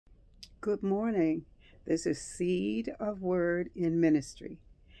Good morning. This is Seed of Word in Ministry,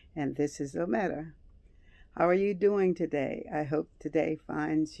 and this is Ometta. How are you doing today? I hope today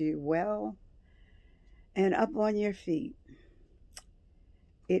finds you well and up on your feet.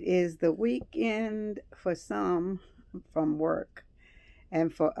 It is the weekend for some from work,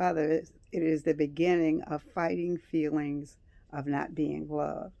 and for others, it is the beginning of fighting feelings of not being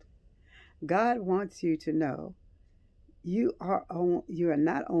loved. God wants you to know you are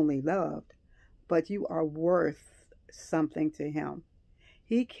not only loved, but you are worth something to Him.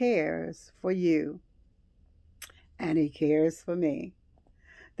 He cares for you, and He cares for me.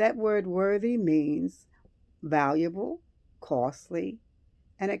 That word worthy means valuable, costly,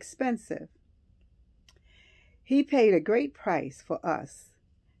 and expensive. He paid a great price for us.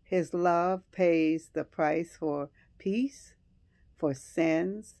 His love pays the price for peace, for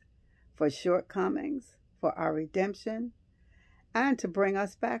sins, for shortcomings, for our redemption, and to bring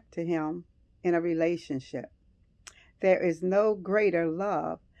us back to Him in a relationship. There is no greater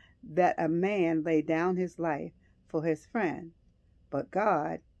love that a man lay down his life for his friend, but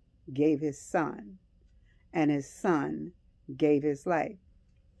God gave His Son, and His Son gave His life.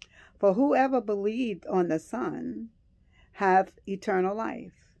 For whoever believed on the Son hath eternal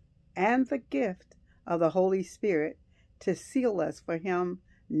life, and the gift of the Holy Spirit to seal us for Him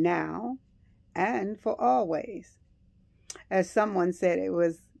now and for always. As someone said, it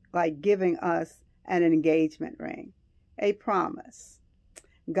was like giving us an engagement ring, a promise.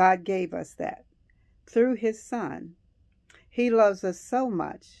 God gave us that through His Son. He loves us so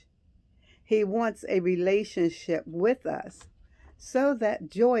much. He wants a relationship with us so that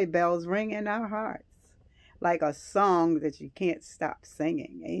joy bells ring in our hearts, like a song that you can't stop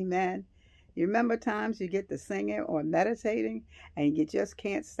singing. Amen. You remember times you get to singing or meditating and you just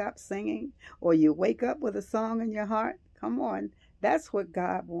can't stop singing, or you wake up with a song in your heart? Come on, that's what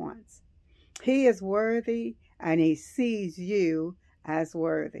God wants. He is worthy, and He sees you as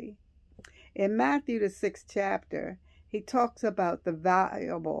worthy. In Matthew, the 6th chapter, He talks about the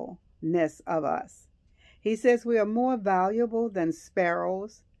valuableness of us. He says we are more valuable than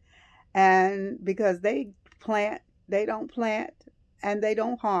sparrows, and because they don't plant, and they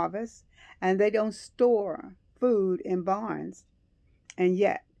don't harvest, and they don't store food in barns, and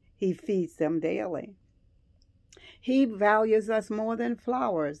yet He feeds them daily. He values us more than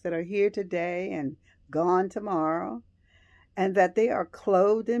flowers that are here today and gone tomorrow, and that they are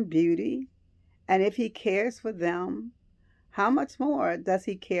clothed in beauty. And if He cares for them, how much more does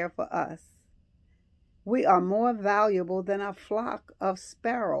He care for us? We are more valuable than a flock of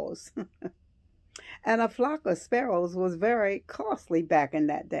sparrows. And a flock of sparrows was very costly back in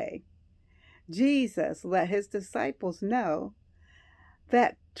that day. Jesus let His disciples know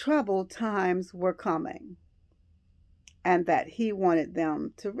that troubled times were coming, and that He wanted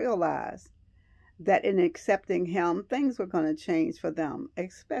them to realize that in accepting Him, things were going to change for them,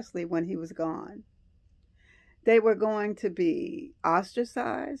 especially when He was gone. They were going to be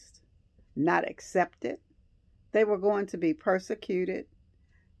ostracized, not accepted. They were going to be persecuted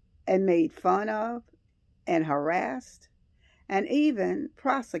and made fun of and harassed and even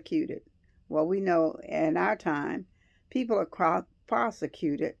prosecuted. Well, we know in our time, people are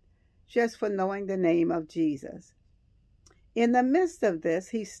prosecuted just for knowing the name of Jesus. In the midst of this,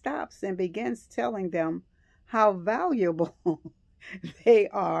 He stops and begins telling them how valuable they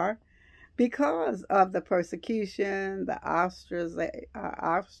are because of the persecution, the ostracism,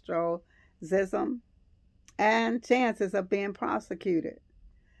 and chances of being prosecuted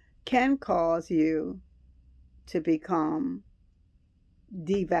can cause you to become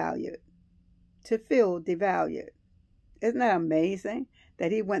devalued, to feel devalued. Isn't that amazing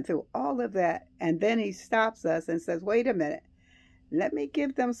that He went through all of that, and then He stops us and says, wait a minute, let me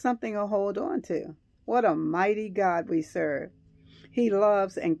give them something to hold on to. What a mighty God we serve. He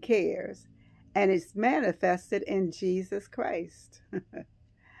loves and cares, and it's manifested in Jesus Christ,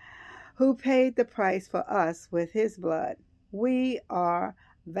 who paid the price for us with His blood. We are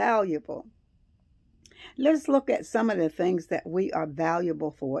valuable. Let's look at some of the things that we are valuable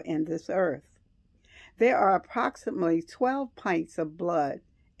for in this earth. There are approximately 12 pints of blood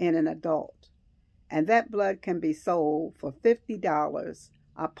in an adult, and that blood can be sold for $50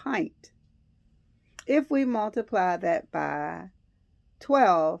 a pint. If we multiply that by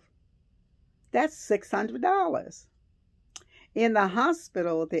 12, that's $600. In the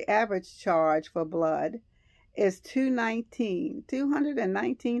hospital, the average charge for blood is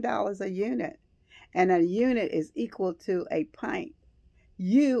 $219 a unit, and a unit is equal to a pint.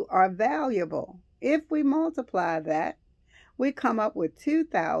 You are valuable. If we multiply that, we come up with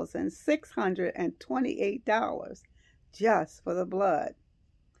 $2,628 just for the blood.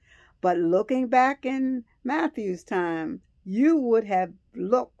 But looking back in Matthew's time, you would have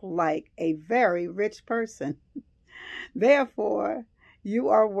looked like a very rich person. Therefore, you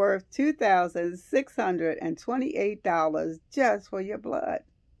are worth $2,628 just for your blood.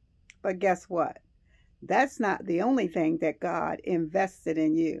 But guess what? That's not the only thing that God invested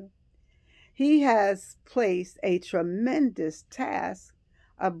in you. He has placed a tremendous task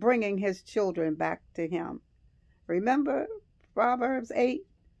of bringing his children back to him. Remember Proverbs 8?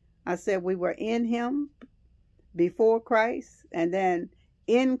 I said we were in him before Christ, and then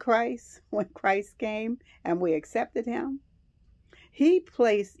in Christ when Christ came and we accepted him. He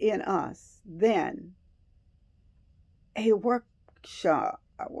placed in us then a workshop,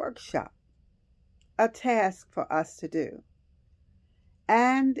 a task for us to do.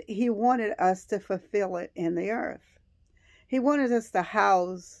 And he wanted us to fulfill it in the earth. He wanted us to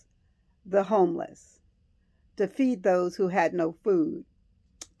house the homeless, to feed those who had no food,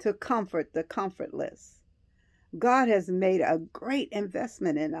 to comfort the comfortless. God has made a great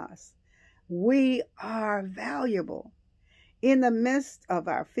investment in us. We are valuable. In the midst of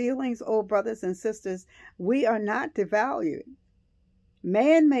our feelings, oh brothers and sisters, we are not devalued.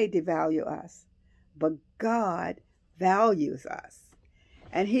 Man may devalue us, but God values us.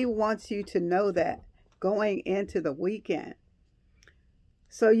 And he wants you to know that going into the weekend,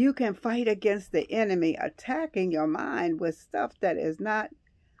 so you can fight against the enemy attacking your mind with stuff that is not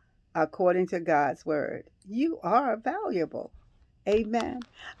according to God's word. You are valuable. Amen.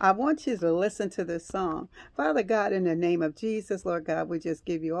 I want you to listen to this song. Father God, in the name of Jesus, Lord God, we just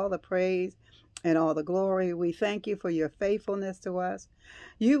give you all the praise and all the glory. We thank you for your faithfulness to us.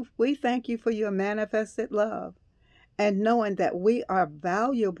 We thank you for your manifested love and knowing that we are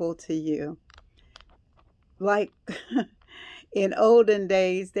valuable to you. Like in olden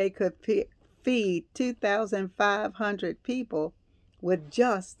days, they could feed 2,500 people with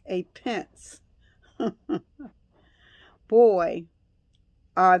just a pence. Boy,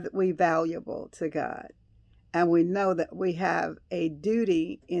 are we valuable to God. And we know that we have a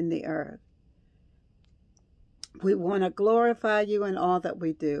duty in the earth. We want to glorify you in all that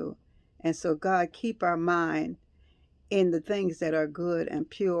we do. And so, God, keep our mind in the things that are good and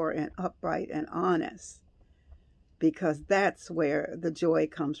pure and upright and honest, because that's where the joy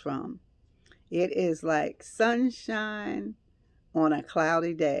comes from. It is like sunshine on a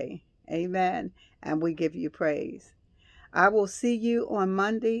cloudy day. Amen. And we give you praise. I will see you on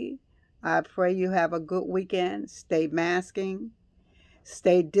Monday. I pray you have a good weekend. Stay masking.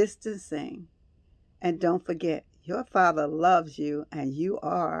 Stay distancing. And don't forget, your Father loves you and you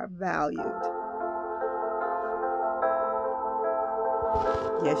are valued.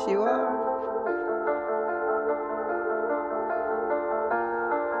 Yes, you are.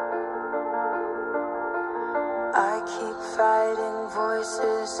 I keep fighting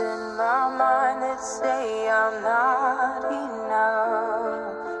voices in my mind that say I'm not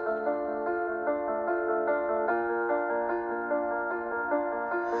enough.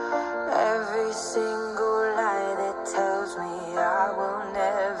 Every single lie that tells me I will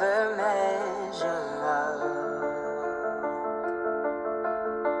never measure up.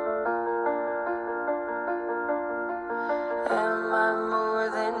 Am I more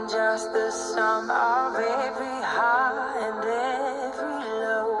than just the sum of every high and every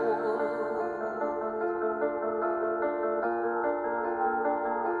low?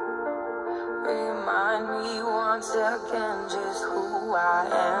 Remind me once again just who I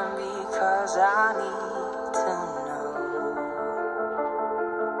am, because I need to know.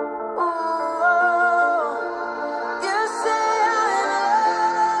 Ooh, you say I'm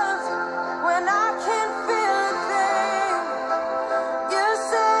loved when I can't feel a thing. You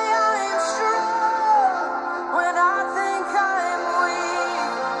say I am strong when I think I am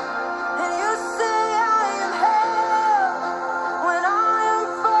weak. And you say I am held when I am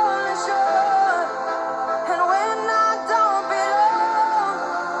falling short. And when I don't belong,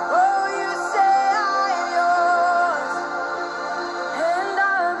 oh, you say I am yours. And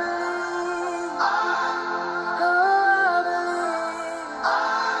I believe, oh, I believe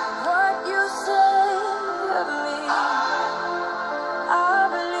what you say of me.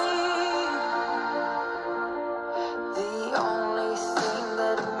 I believe the only thing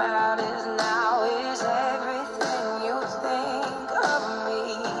that matters now is everything you think of me.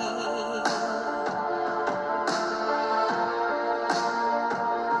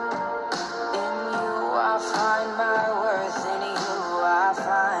 In you I find my worth, in you I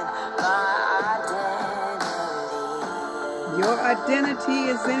find my identity. Your identity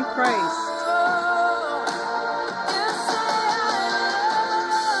is in Christ.